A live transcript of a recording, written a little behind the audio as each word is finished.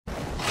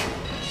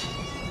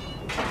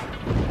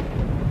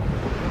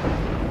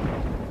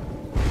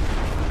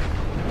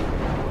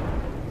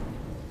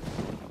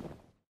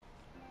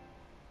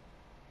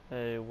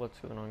What's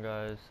going on,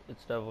 guys?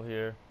 It's Devil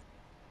here,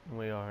 and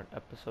we are in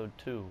episode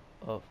 2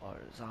 of our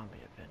zombie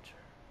adventure.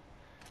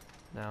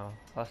 Now,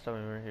 last time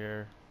we were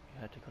here,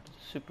 we had to go to the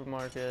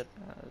supermarket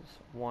as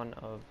one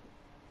of...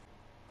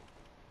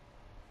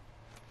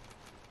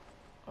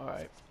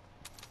 Alright.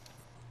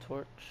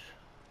 Torch.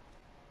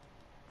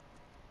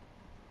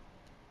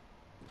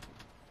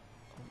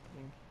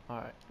 Opening.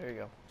 Alright, there you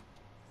go.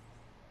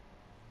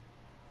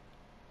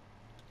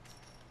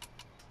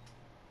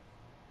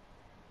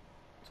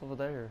 It's over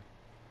there.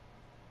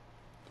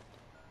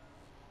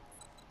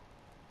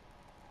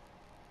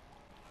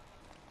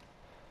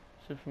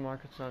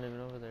 Supermarket's not even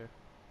over there.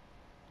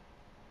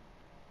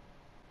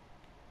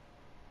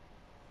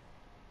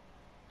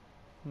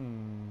 You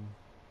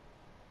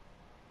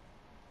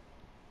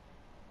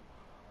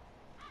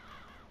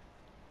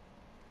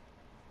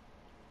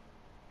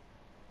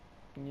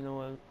know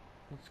what?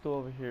 Let's go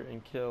over here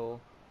and kill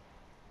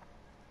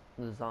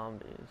the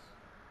zombies.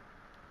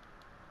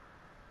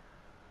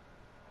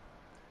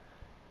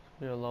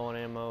 We are low on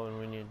ammo and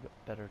we need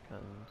better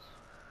guns.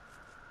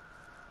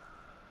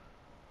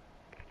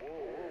 Whoa,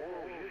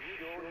 you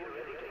sure you're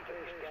ready to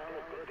face down a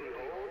bloody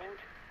horde?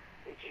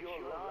 It's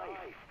your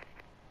life.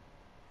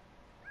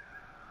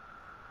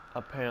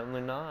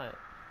 Apparently not.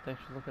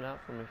 Thanks for looking out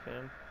for me,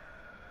 fam.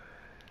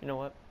 You know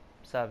what?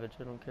 Savage,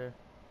 I don't care.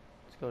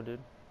 Let's go,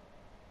 dude.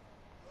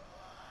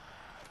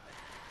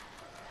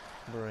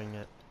 Bring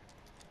it.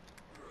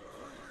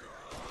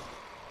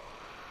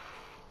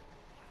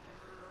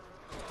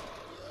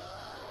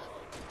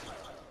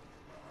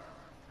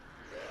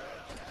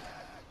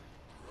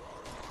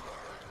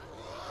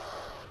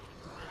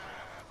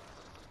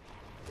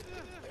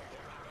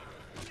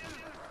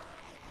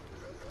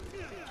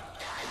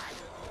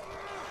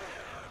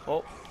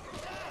 Oh.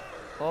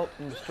 Oh,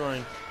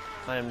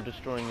 I am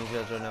destroying these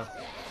guys right now.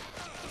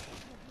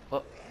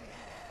 Oh.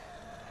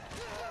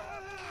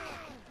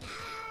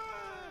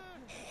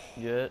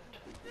 Get.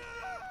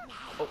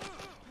 Oh.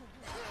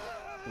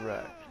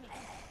 Wrecked.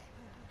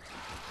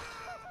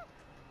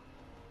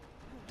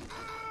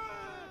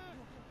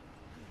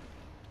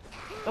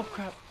 Oh,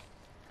 crap.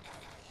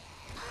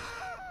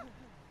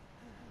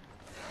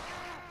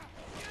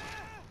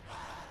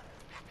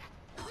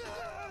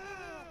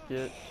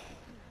 Get.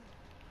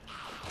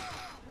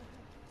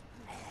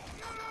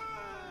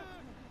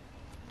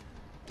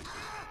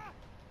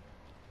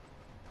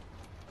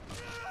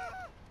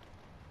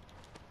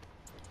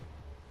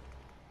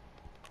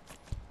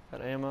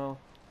 Got ammo.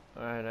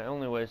 Alright, I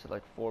only wasted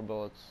like 4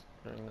 bullets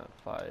during that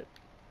fight.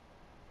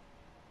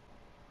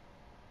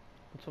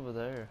 What's over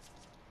there?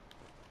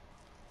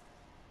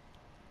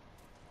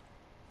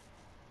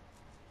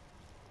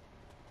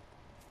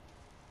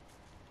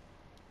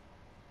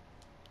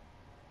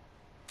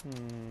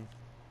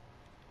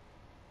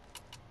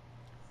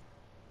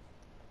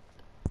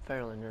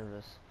 Fairly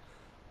nervous.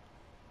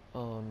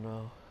 Oh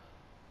no.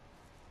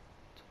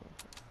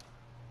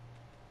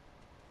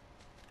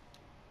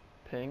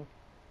 Ping?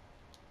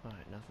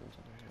 Alright, nothing's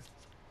over here.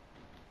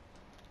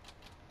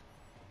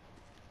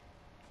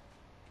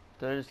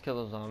 Did I just kill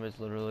those zombies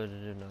literally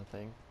to do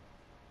nothing?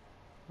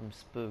 I'm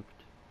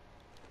spooked.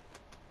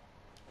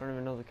 I don't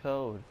even know the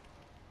code.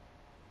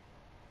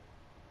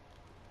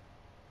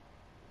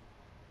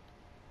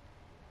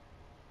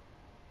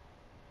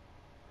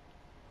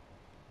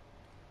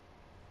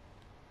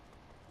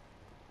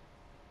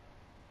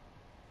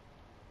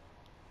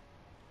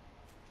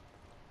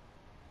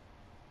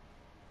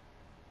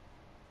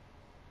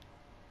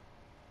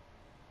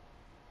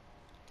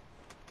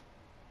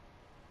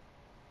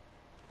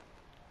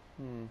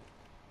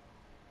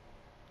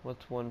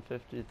 What's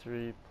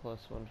 153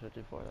 plus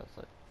 154? That's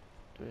like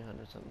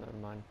 300 something. Never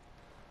mind.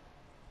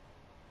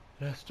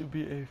 It has to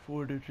be a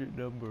 4-digit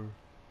number.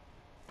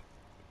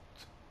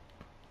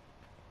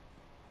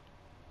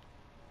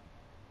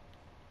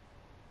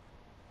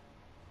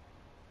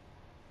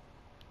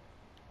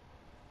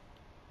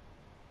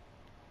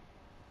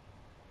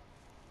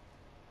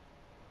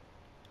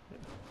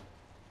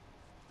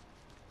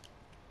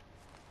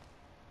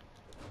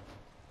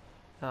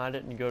 No, I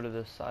didn't go to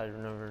this side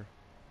whenever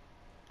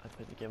I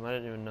played the game. I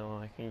didn't even know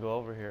I can go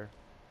over here.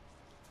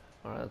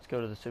 Alright, let's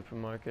go to the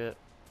supermarket.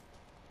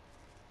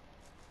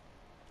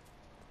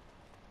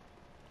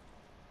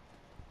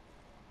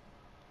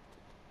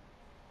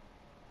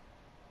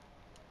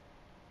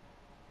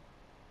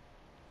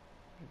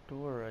 A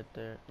door right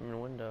there. I mean, a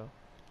window.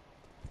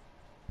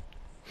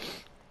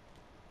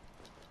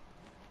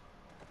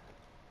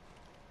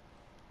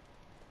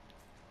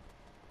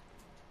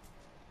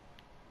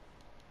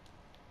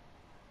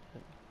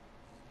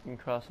 You can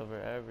cross over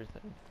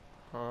everything.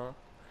 Huh?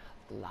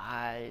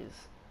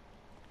 Lies.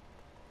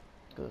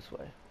 Go this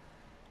way.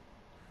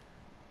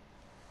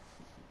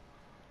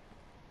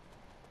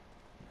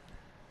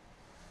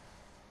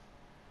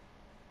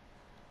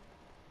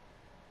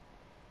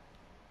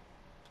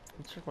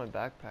 Let's check my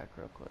backpack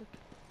real quick.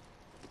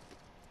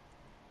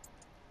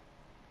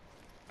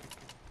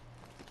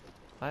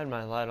 I had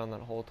my light on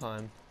that whole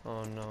time.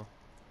 Oh no.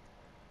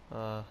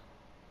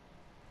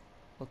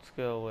 Let's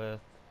go with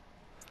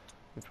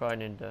We probably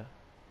need to.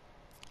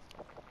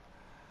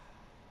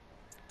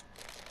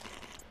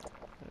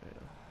 There we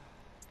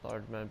go.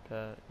 Large med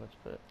pet. Let's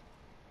put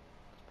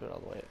it all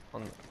the way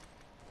on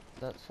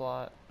that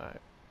slot. All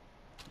right.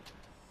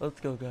 Let's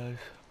go, guys.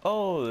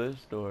 Oh,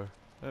 this door.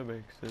 That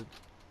makes sense.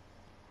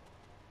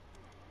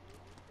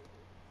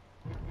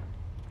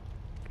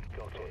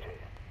 Got it.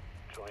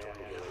 Triangle.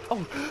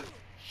 Oh,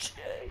 shit.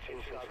 It's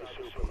inside the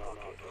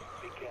supermarket.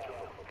 Be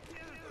careful.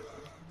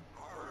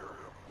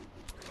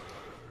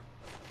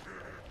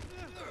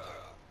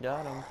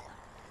 Got him.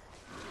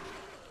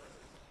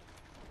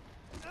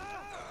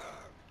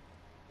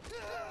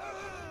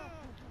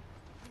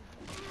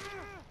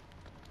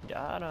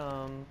 Got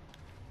him.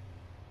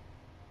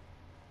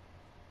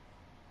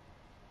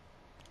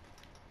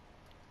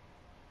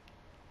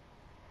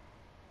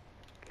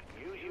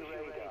 Use your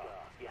radar.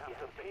 You have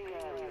to ping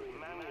areas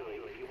manually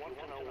if you want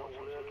to know what's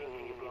lurking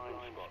in your blind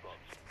spots.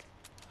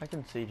 I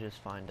can see just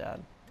fine,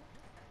 Dad.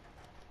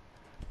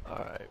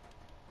 Alright.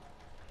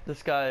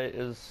 This guy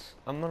is...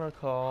 I'm gonna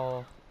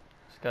call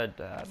this guy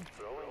Dad.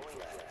 Throwing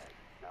flag.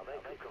 Now they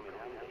could come in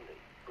handy.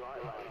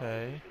 Bright light.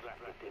 Okay.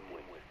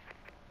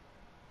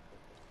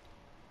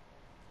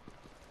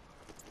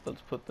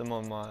 Let's put them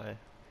on my...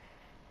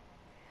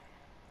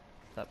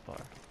 that bar.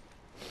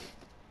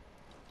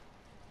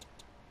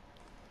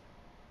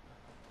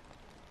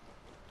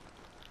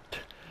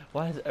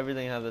 Why does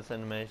everything have this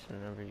animation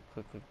whenever you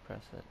quickly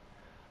press it?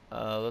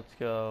 Let's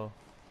go...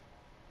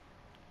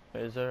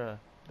 Wait, is there a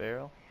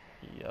barrel?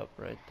 Yup,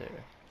 right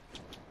there.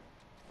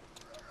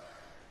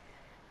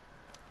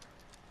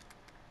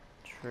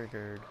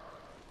 Triggered.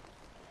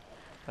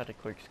 Had to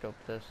quick scope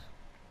this.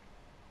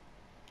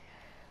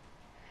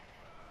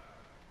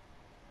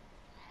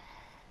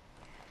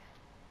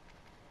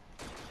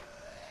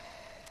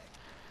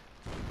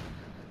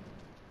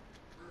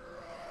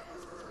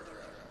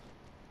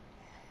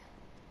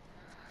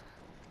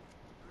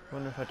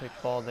 Wonder if I take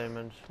fall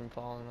damage from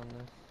falling on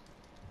this.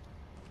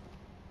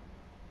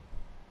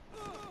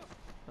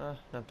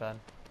 Not bad.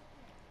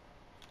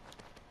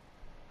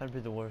 That'd be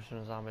the worst in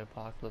a zombie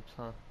apocalypse,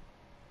 huh?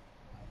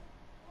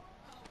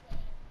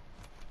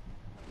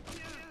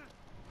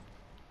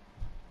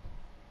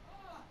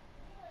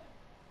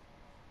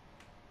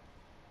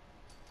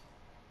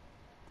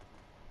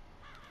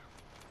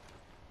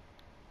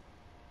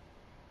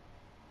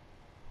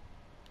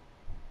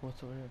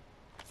 What's over here?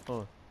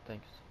 Oh,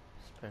 thanks.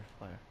 Spare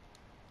flare.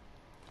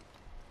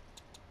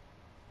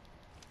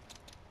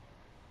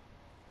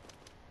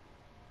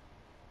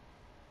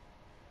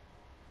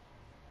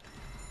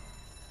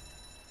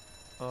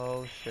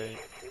 Oh shit.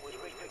 It was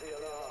rigged to the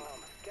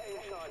alarm. Get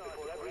inside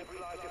before every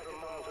blighter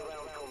from miles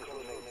around comes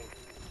running.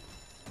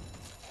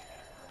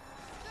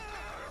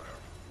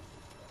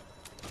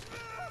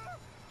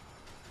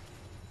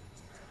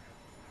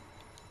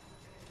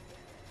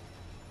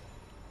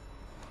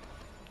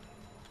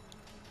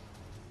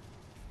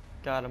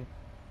 Got him.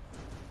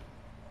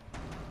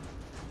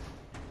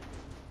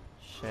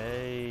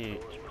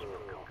 Shit.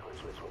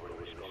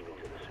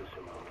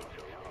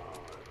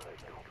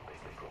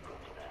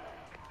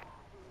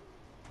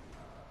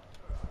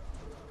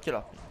 Get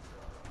off me.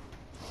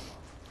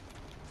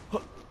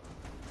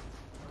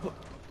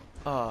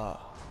 Ah.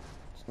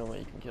 There's no way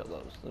you can kill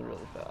those. They're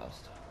really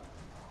fast.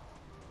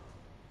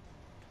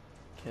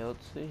 Okay,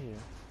 let's see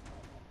here.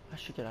 I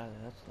should get out of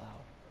there. That's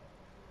loud.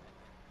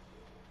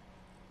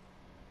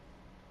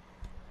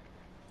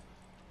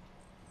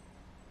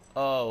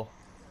 Oh.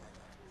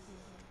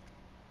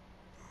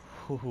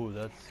 Ooh,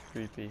 that's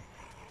creepy.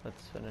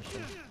 Let's finish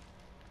him.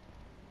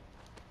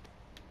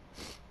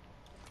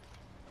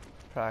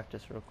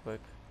 Practice real quick.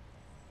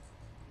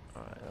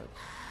 Alright, let's...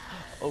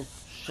 Oh,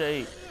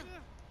 shit!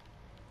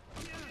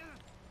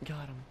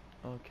 Got him.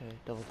 Okay,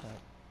 double tap.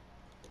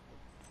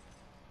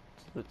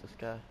 Let's loot this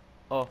guy.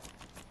 Oh,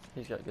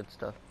 he's got good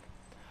stuff.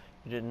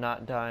 You did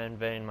not die in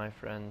vain, my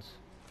friends.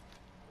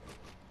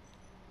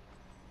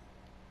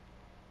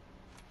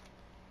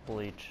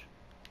 Bleach.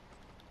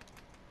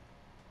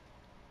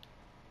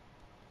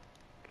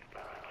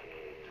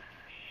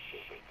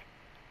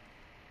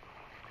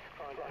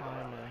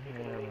 Find a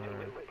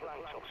hammer.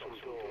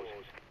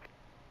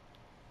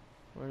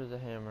 Where's the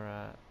hammer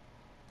at?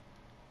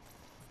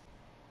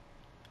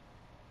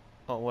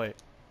 Oh wait,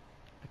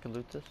 I can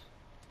loot this?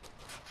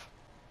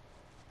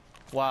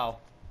 Wow.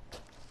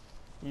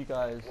 You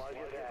guys.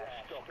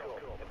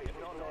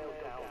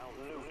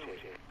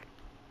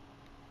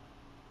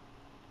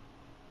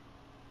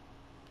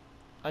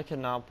 I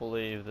cannot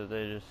believe that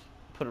they just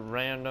put a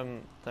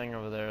random thing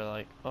over there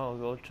like, oh,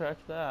 go check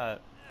that.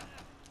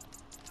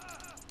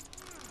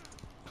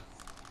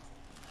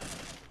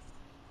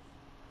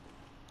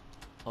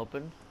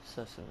 Open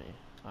sesame.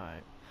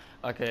 Alright.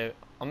 Okay,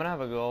 I'm gonna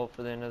have a goal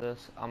for the end of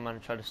this. I'm gonna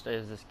try to stay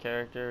as this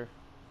character.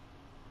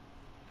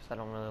 Because I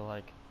don't really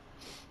like...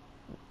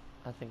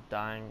 I think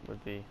dying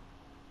would be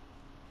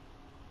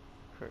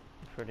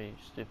pretty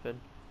stupid.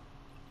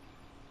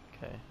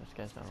 Okay, this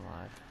guy's not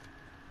alive.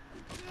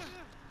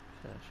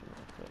 Finish him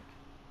real quick.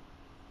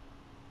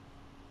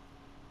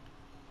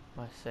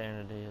 My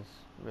sanity is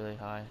really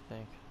high, I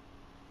think.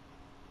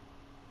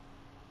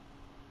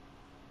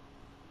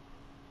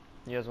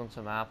 You guys want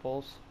some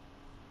apples?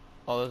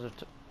 Oh, those are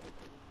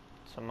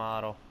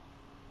tomato.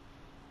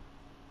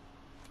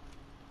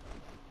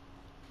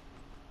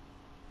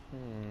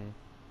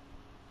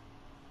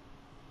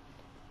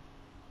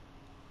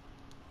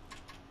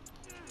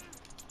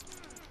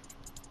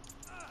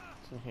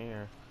 What's in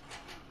here?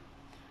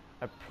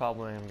 I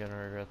probably am gonna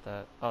regret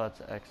that. Oh, that's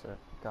the exit.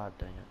 God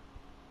dang it.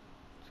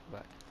 Let's go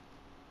back.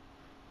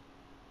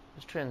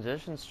 There's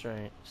transition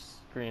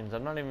screens.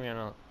 I'm not even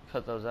gonna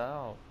cut those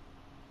out.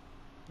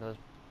 There's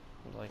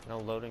like no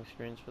loading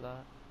screens for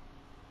that.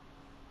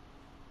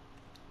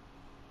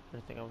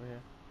 Anything over here?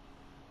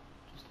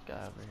 Just the guy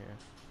over here.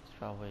 He's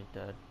probably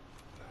dead.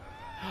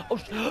 Oh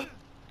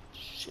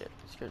shit!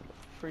 Scared the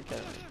freak out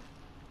of me.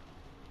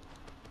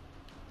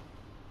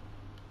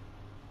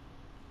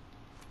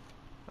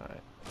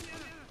 Alright.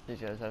 These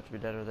guys have to be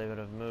dead or they would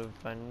have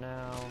moved by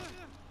now.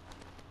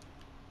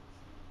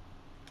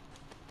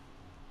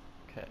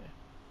 Okay.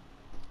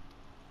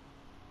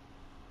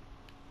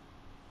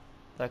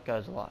 That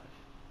guy's alive.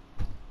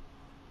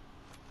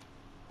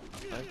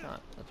 No, he's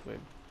not. That's weird.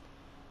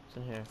 What's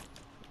in here?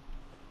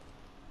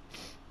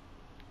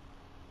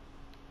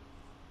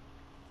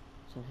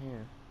 What's in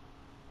here?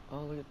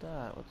 Oh, look at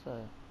that. What's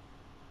that?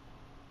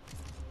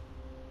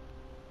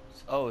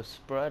 Oh, a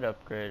spread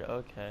upgrade.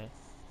 Okay.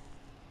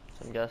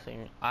 So I'm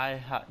guessing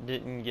I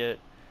didn't get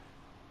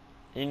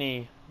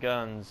any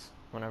guns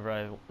whenever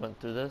I went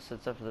through this,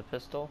 except for the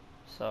pistol.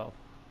 So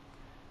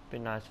it'd be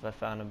nice if I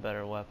found a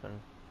better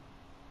weapon.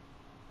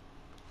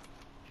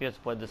 If you guys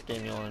played this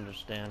game, you'll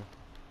understand.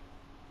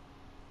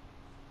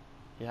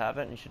 If you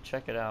haven't, you should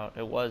check it out.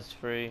 It was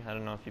free. I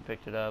don't know if you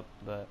picked it up,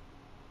 but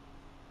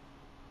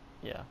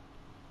yeah.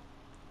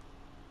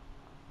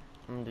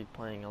 I'm gonna be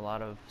playing a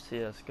lot of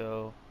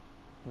CSGO,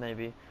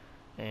 maybe,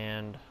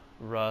 and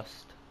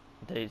Rust,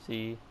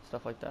 DayZ,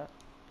 stuff like that.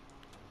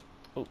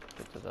 Oh,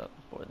 pick this up,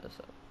 board this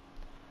up.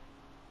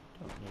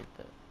 Don't need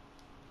that.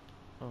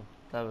 Oh,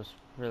 that was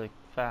really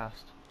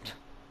fast.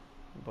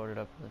 Board it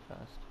up really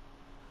fast.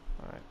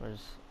 Alright,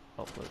 where's,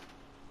 oh look,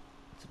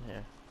 what's in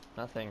here?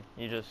 Nothing,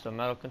 you just, a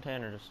metal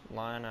container just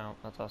lying out,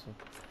 that's awesome.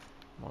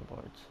 More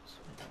boards,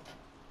 sweet.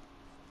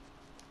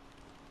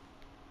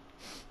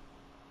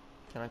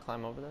 Can I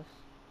climb over this?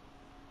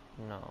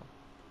 No.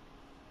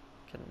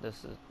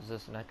 Is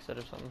this an exit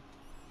or something?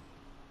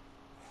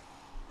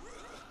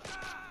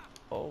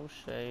 Oh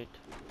shit.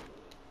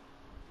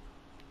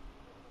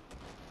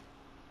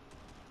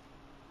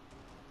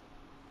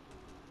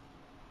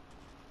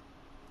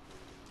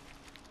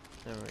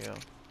 There we go.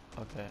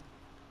 Okay.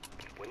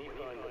 When you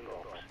find the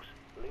box,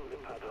 link the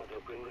pad up to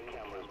bring the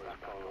cameras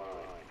back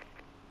online.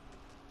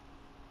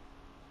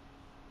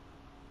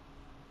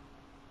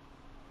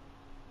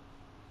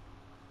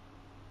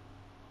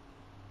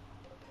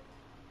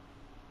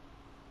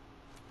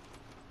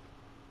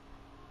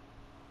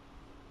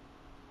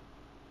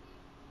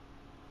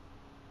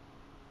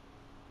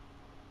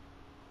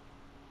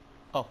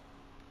 Oh.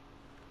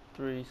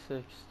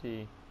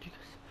 360.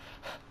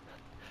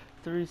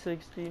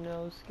 360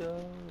 no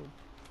scope.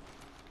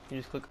 You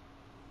just click.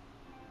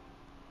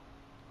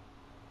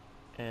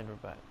 And we're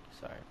back.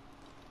 Sorry.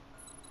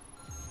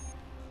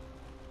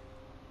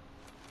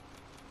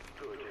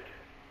 Good.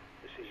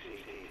 The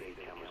CCTV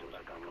cameras are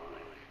back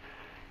online.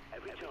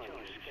 Every time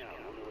you scan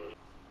one of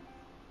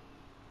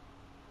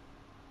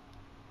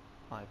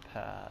those...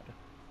 iPad.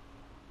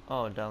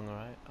 Oh, down the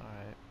right?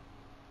 Alright.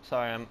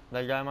 Sorry,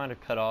 that guy might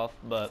have cut off,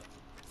 but...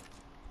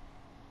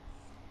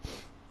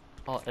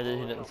 Oh, he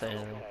didn't say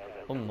anything.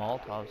 Oh,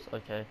 Molotovs.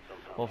 Okay.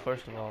 Well,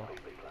 first of all...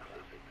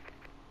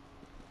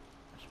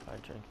 I should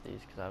probably drink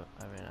these, because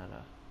I ran out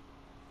of...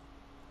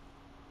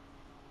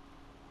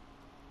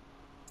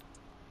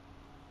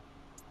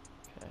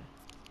 Okay.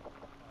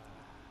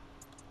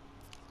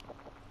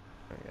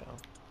 There we go.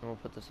 And we'll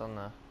put this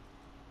on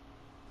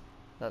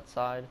that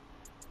side.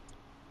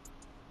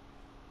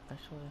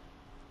 Actually,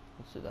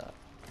 let's do that.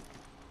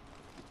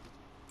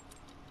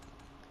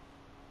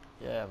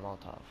 Yeah,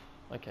 Molotov.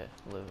 Okay,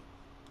 loot.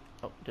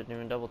 Oh, didn't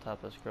even double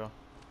tap this girl.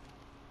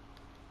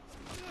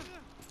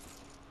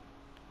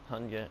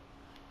 Handgun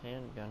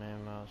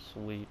ammo,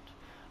 sweet.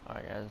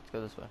 Alright guys, let's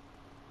go this way.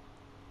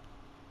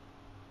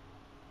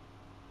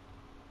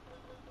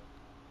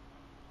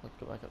 Let's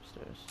go back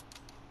upstairs.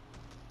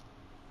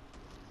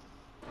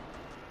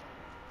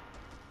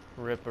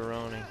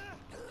 Ripperoni.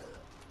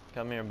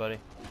 Come here, buddy.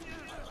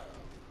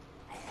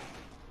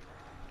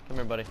 Come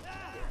here, buddy.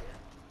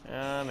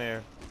 Come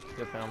here.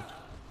 Good film.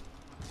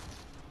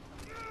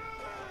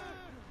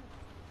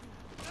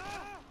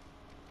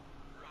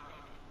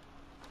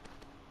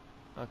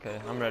 Okay,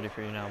 I'm ready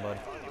for you now, bud.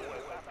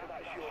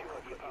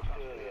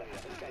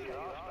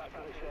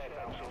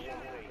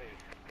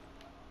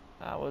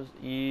 That was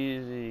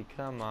easy.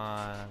 Come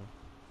on.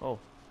 Oh,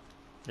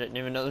 didn't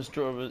even know this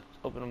drawer was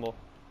openable.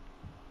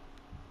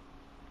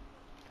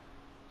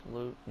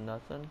 Loot,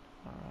 nothing.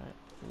 Alright,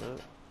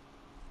 loot.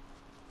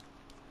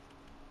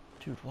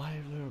 Dude, why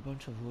is there a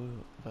bunch of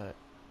loot, but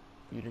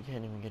you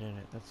can't even get in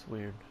it? That's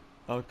weird.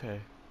 Okay,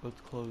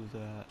 let's close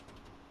that.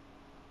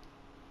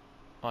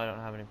 Oh, I don't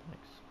have any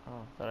planks.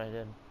 Oh, thought I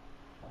did.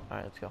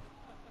 Alright, let's go.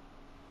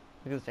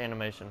 Look at this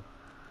animation.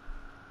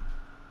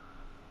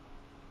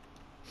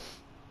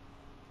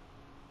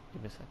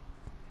 Give me a sec.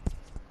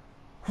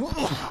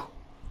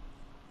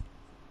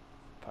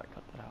 Probably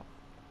cut that out.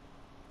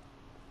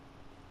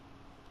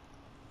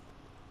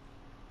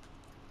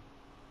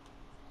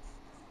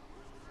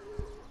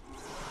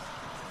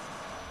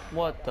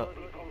 What the?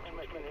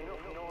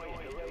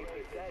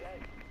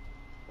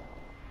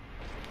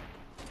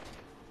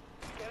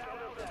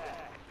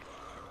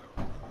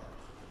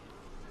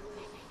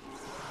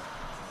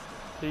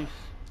 Peace.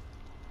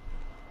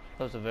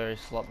 That was a very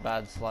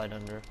bad slide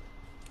under.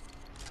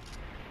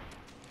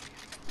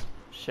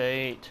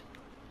 Shit.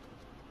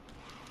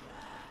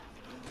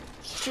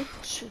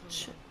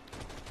 Shit.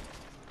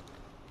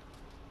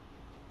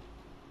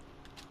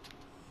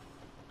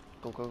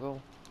 Go. Let's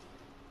go.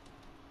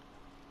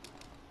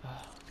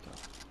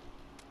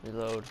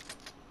 Reload.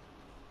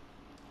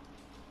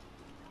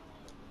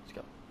 Let's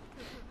go.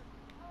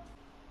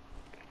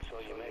 So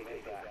you made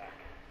it back.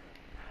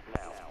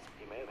 Now,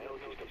 you may have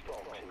noticed a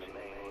box in the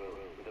main room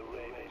with a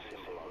raven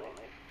symbol on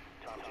it.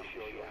 Time to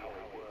show you how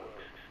it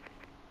works.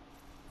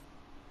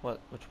 What?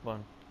 Which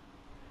one?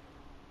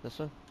 This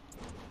one?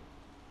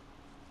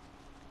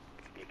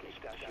 You can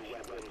stash your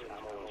weapons,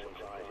 ammo, and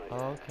supplies in Oh,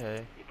 there. okay.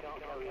 You can't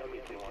carry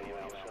everything while you're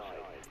outside,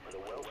 but a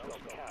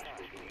well-stocked cache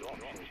will give you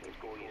options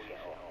before you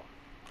set off.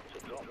 So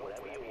drop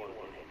whatever you want in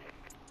it.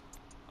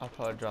 I'll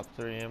probably drop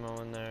 3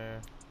 ammo in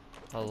there.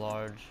 A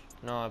large.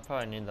 No, I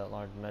probably need that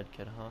large med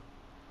kit, huh?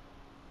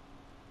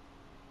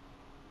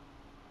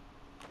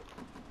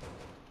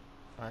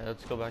 Alright,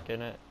 let's go back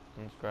in it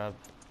and let's grab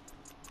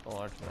a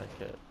large med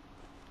kit.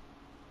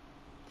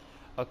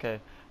 Okay,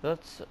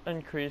 let's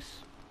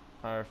increase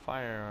our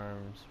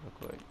firearms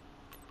real quick.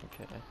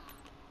 Okay.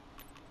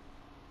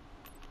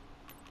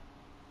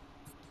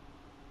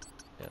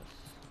 Yes.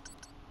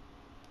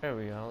 There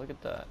we go, look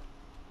at that.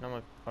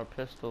 Now our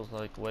pistol's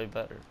like way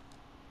better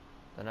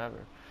than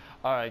ever.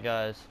 Alright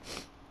guys,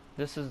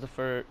 this is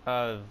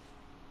the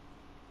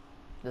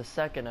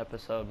second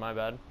episode, my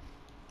bad.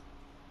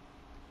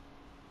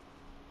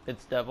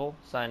 It's Devil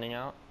signing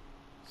out.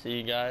 See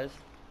you guys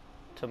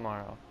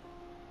tomorrow.